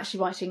I'm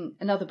actually writing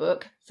another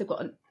book. So I've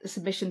got a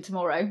submission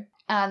tomorrow,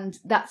 and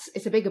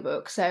it's a bigger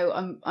book.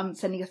 So I'm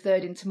sending a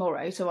third in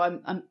tomorrow.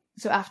 So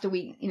so after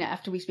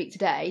we speak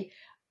today,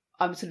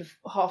 I'm sort of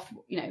half,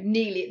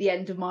 nearly at the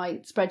end of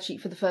my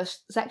spreadsheet for the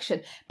first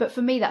section. But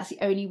for me, that's the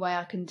only way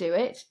I can do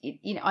it.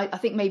 I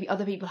think maybe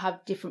other people have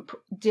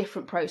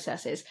different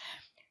processes.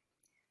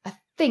 I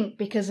think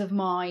because of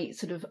my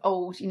sort of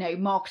old,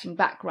 marketing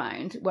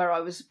background, where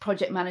I was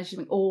project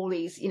managing all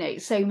these,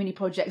 so many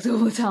projects all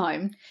the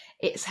time,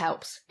 it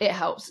helps.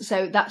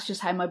 So that's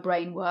just how my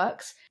brain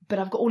works. But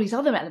I've got all these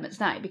other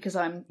elements now, because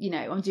I'm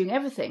doing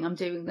everything. I'm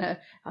doing the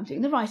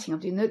writing, I'm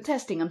doing the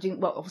testing, I'm doing,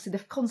 well, obviously the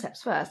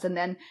concepts first, and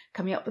then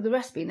coming up with the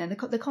recipe, and then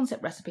the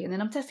concept recipe, and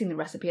then I'm testing the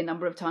recipe a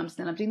number of times, and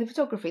then I'm doing the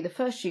photography, the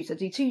first shoot. I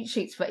do 2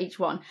 shoots for each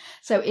one.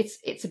 So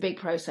it's a big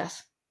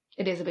process.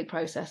 It is a big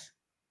process.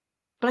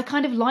 But I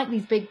kind of like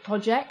these big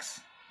projects,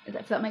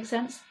 if that makes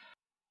sense.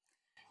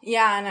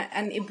 Yeah,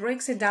 and it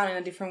breaks it down in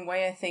a different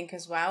way, I think,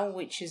 as well,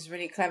 which is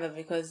really clever,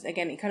 because,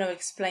 again, it kind of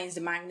explains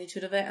the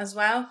magnitude of it as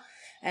well.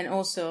 And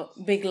also,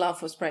 big love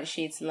for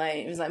spreadsheets. Like,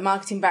 it was like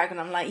marketing background.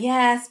 I'm like,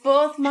 yes,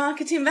 both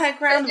marketing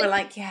background. We're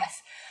like,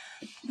 yes.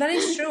 That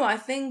is true. I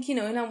think, in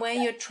a way,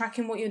 you're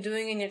tracking what you're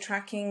doing, and you're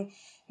tracking,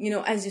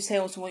 as you say,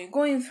 also what you're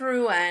going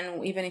through.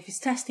 And even if it's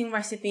testing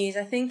recipes,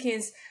 I think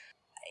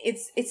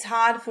it's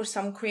hard for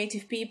some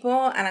creative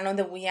people. And I know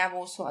that we have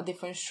also a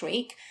different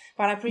streak.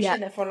 But I appreciate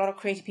that for a lot of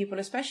creative people,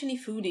 especially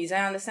foodies.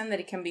 I understand that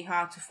it can be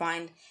hard to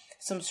find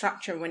some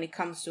structure when it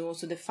comes to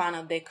also the fun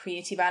of the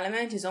creative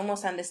element. Is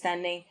almost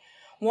understanding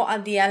what are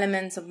the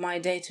elements of my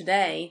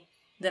day-to-day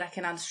that I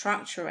can add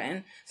structure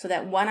in, so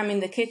that when I'm in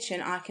the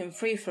kitchen, I can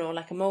free flow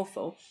like a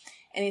mofo.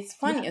 And it's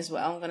funny as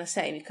well, I'm going to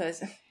say,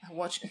 because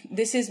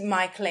this is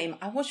my claim.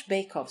 I watch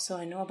Bake Off, so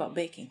I know about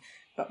baking.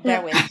 But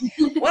bear with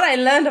what I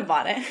learned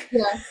about it.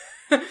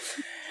 Yeah.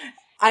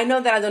 I know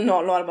that I don't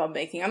know a lot about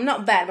baking. I'm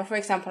not bad, but for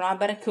example, I'm a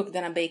better cook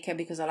than a baker,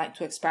 because I like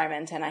to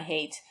experiment and I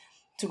hate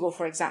to go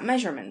for exact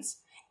measurements.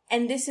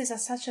 And this is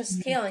such a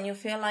skill, and you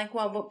feel like,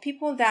 well, but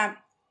people that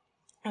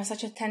have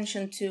such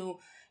attention to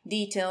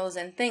details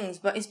and things,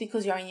 but it's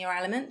because you're in your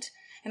element.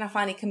 And I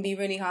find it can be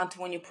really hard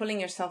when you're pulling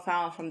yourself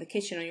out from the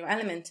kitchen or your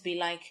element to be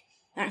like,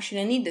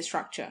 actually, I need the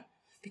structure,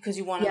 because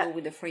you want to go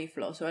with the free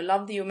flow. So I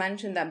love that you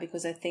mentioned that,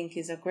 because I think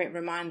is a great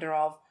reminder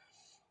of,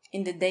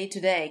 in the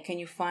day-to-day, can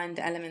you find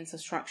elements of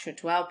structure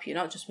to help you,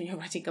 not just when you're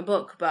writing a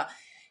book, but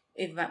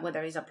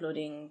whether it's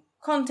uploading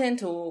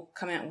content or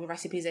coming out with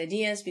recipes,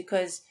 ideas,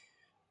 because,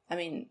 I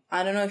mean,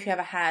 I don't know if you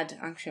ever had,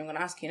 actually I'm going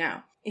to ask you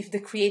now, if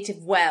the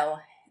creative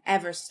well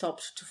ever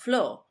stopped to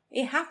flow.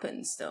 It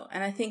happens though.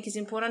 And I think it's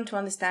important to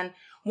understand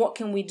what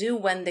can we do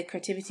when the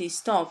creativity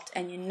stopped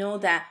and you know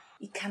that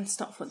it can't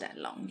stop for that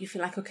long. You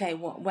feel like, okay,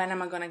 when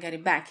am I going to get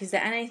it back? Is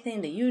there anything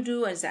that you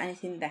do? Is there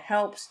anything that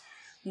helps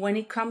when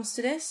it comes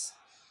to this?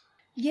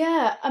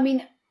 Yeah, I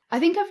mean, I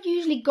think I've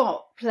usually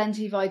got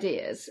plenty of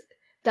ideas.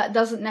 That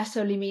doesn't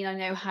necessarily mean I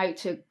know how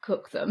to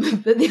cook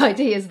them, but the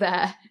idea's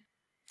there.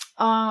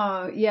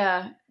 Oh,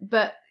 yeah.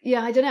 But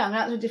yeah, I don't know. I'm going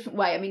to answer a different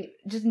way. I mean,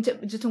 just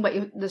talking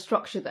about the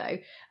structure though,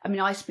 I mean,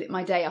 I split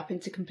my day up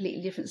into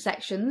completely different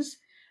sections.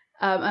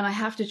 And I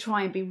have to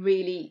try and be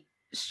really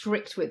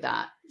strict with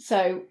that.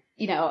 So,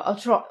 you know, I'll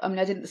try, I mean,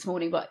 I did it this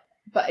morning, but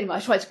anyway, I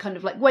try to kind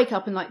of like wake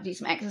up and like do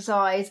some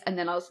exercise, and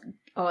then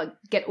I'll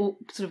get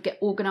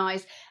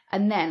organized.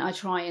 And then I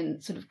try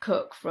and sort of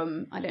cook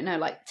from, I don't know,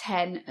 like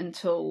 10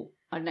 until,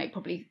 I don't know,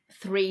 probably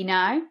 3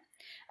 now.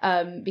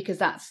 Because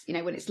that's, you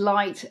know, when it's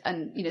light,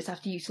 and, you know, so I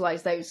have to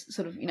utilize those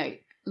sort of, you know,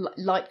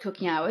 light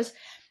cooking hours.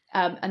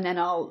 And then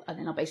I'll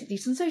basically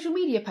do some social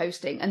media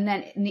posting. And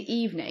then in the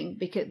evening,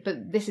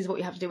 but this is what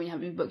you have to do when you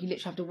have a book. You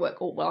literally have to work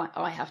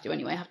I have to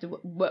anyway. I have to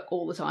work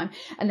all the time.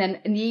 And then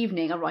in the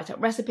evening, I write up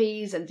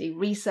recipes and do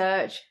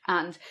research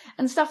and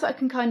stuff that I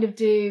can kind of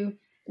do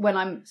when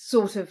I'm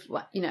sort of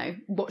like, you know,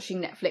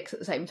 watching Netflix at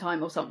the same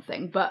time or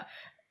something. But,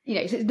 you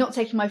know, so it's not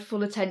taking my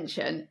full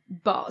attention,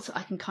 but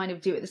I can kind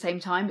of do it at the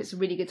same time. It's a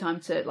really good time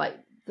to like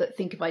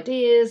think of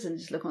ideas and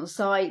just look on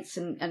sites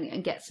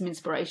and get some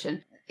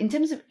inspiration. In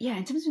terms of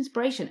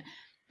inspiration,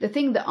 the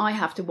thing that I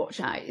have to watch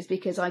out is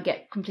because I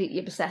get completely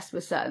obsessed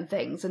with certain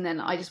things, and then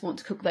I just want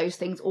to cook those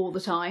things all the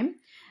time.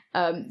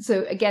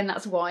 So again,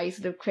 that's why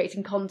sort of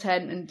creating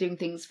content and doing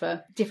things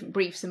for different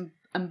briefs and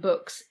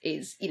books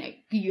is, you know,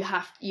 you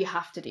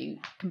have to do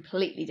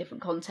completely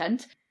different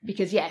content,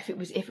 because if it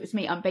was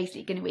me, I'm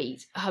basically going to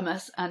eat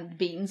hummus and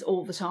beans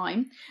all the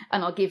time,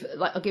 and I'll give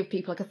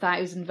people like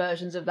 1,000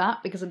 versions of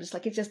that, because I'm just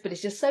like, it's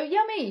just so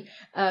yummy.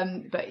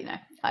 But you know,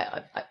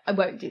 I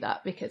won't do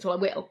that, because, well,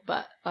 I will,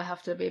 but I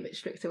have to be a bit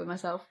stricter with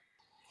myself.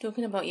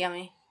 Talking about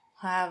yummy,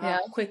 I have a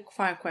quick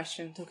fire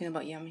question. Talking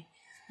about yummy,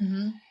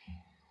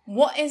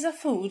 What is a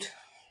food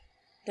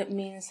that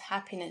means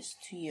happiness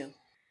to you?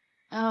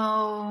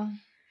 Oh,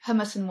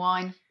 hummus and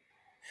wine.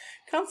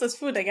 Counts as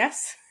food, I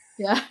guess.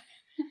 Yeah.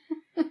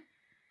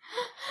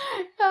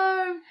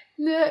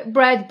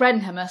 Bread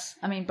and hummus.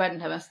 I mean, bread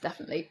and hummus,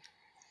 definitely.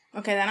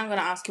 Okay, then I'm going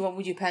to ask you, what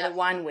would you pair the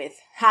wine with?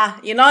 Ha!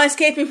 You're not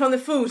escaping from the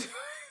food.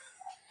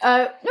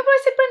 No, but I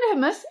said bread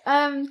and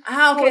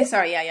hummus. Okay,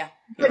 sorry, yeah.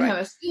 Bread and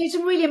hummus. It's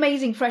a really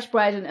amazing fresh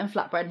bread and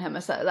flatbread and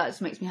hummus. That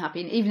just makes me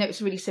happy. And even though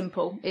it's really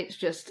simple, it's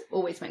just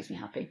always makes me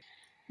happy.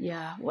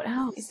 Yeah, what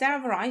else? Is there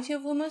a variety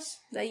of hummus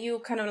that you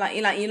kind of like,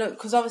 you know,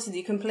 because obviously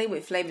you can play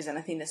with flavors, and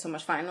I think that's so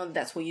much fun. I know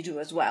that's what you do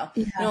as well.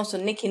 Yeah. And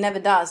also, Nikki never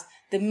does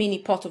the mini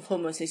pot of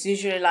hummus. It's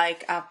usually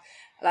like a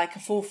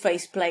full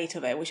face plate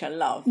of it, which I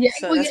love. Yeah,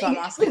 so that's what I'm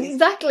asking.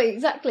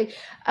 Exactly.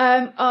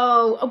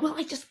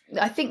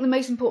 I think the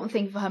most important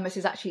thing for hummus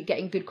is actually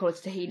getting good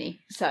quality tahini.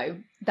 So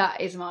that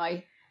is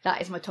my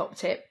top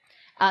tip.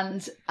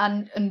 And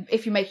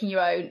if you're making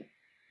your own,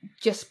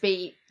 just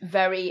be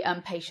very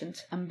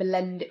patient and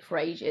blend it for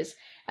ages,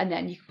 and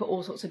then you can put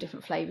all sorts of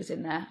different flavors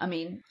in there. I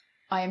mean,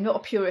 I am not a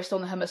purist on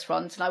the hummus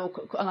front, and I will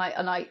cook, and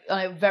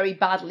I very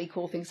badly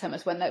call things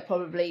hummus when they're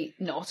probably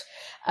not.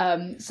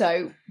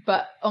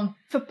 But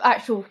for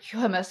actual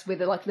hummus with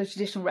the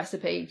traditional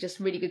recipe, just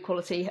really good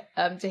quality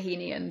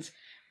tahini and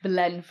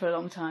blend for a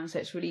long time, so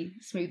it's really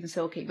smooth and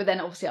silky. But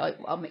then obviously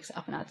I'll mix it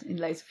up and add in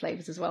loads of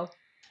flavors as well.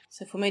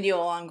 So for me, you're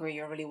all hungry,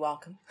 you're really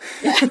welcome.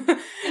 Yeah.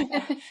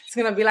 It's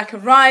going to be like a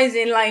rise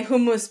in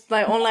hummus,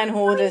 online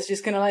orders,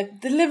 just going to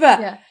deliver.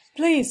 Yeah.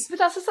 Please. But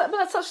that's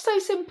so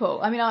simple.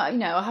 I mean,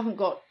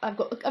 I've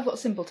got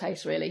simple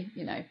taste, really,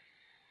 you know.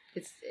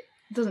 It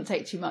doesn't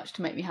take too much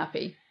to make me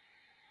happy.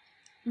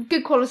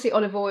 Good quality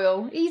olive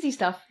oil, easy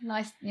stuff,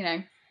 nice, you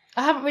know.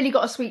 I haven't really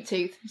got a sweet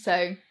tooth,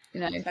 so, you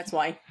know. That's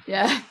why.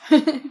 Yeah.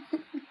 I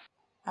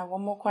have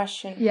one more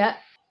question. Yeah.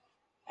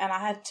 And I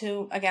had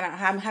to, again,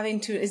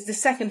 it's the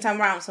second time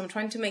round, so I'm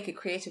trying to make it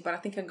creative, but I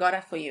think I got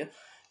it for you. I'm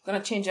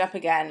going to change it up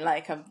again.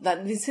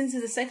 Since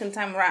it's the second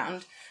time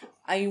round,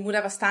 I would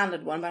have a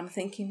standard one, but I'm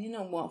thinking, you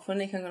know what, for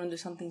Nick, I'm going to do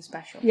something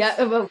special.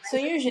 Yeah. Well. So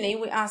usually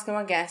we ask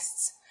our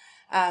guests,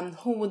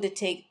 who would they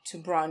take to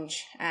brunch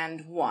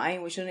and why,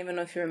 which I don't even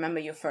know if you remember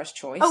your first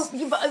choice. Oh,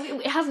 but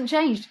it hasn't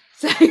changed.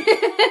 So.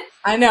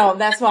 I know,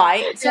 that's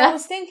why. So yeah. I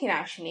was thinking,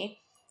 actually,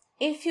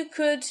 if you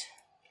could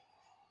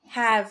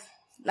have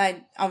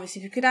like,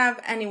 obviously, if you could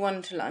have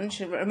anyone to lunch,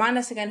 remind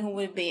us again who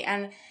would it be.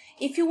 And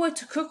if you were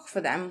to cook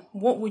for them,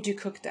 what would you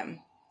cook them?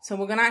 So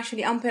we're going to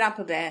actually amp it up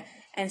a bit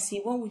and see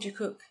what would you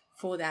cook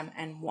for them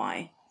and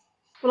why.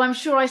 Well, I'm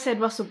sure I said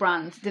Russell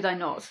Brand, did I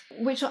not?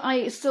 Which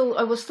I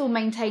will still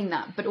maintain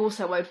that, but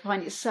also I would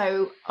find it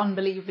so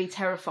unbelievably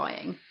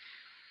terrifying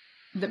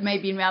that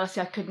maybe in reality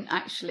I couldn't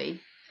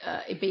actually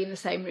be in the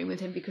same room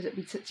with him because it'd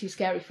be too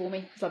scary for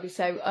me, because I'd be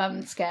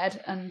so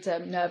scared and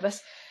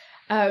nervous.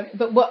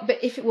 But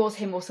if it was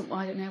him or something,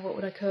 I don't know, what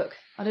would I cook?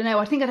 I don't know.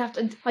 I think I'd have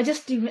to. I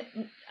just do,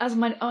 as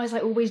I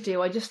always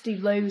do. I just do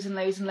loads and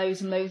loads and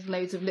loads and loads and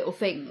loads of little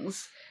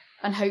things,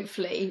 and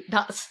hopefully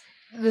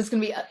there's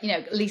going to be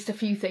at least a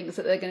few things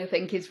that they're going to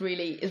think is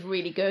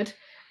really good.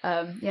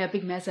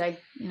 Big meze,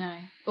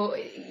 or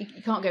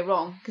you can't go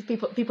wrong, because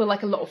people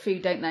like a lot of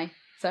food, don't they?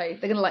 So they're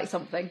going to like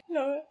something.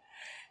 No.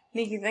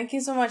 Nikki, thank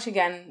you so much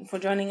again for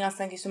joining us.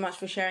 Thank you so much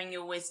for sharing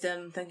your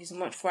wisdom. Thank you so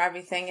much for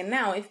everything. And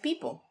now, if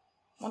people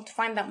want to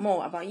find out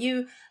more about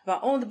you,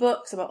 about all the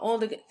books, about all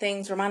the good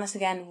things, remind us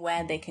again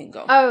where they can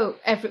go. Oh,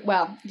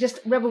 just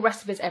Rebel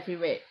Recipes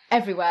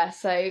everywhere.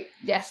 So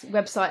yes,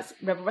 websites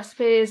Rebel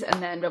Recipes,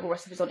 and then Rebel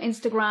Recipes on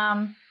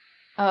Instagram,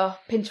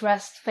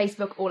 Pinterest,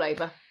 Facebook, all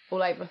over.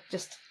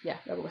 Just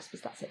Rebel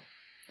Recipes. That's it.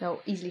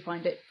 They'll easily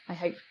find it, I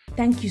hope.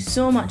 Thank you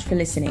so much for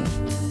listening.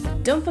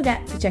 Don't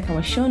forget to check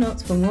our show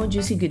notes for more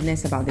juicy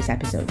goodness about this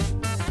episode.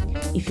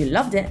 If you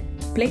loved it,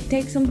 please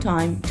take some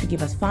time to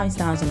give us 5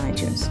 stars on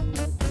iTunes.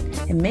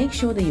 And make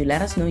sure that you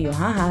let us know your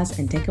ha-has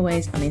and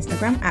takeaways on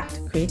Instagram at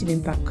Creative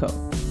Impact Co.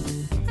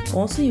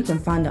 Also, you can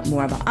find out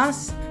more about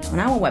us on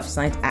our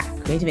website at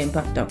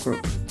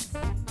creativeimpact.group.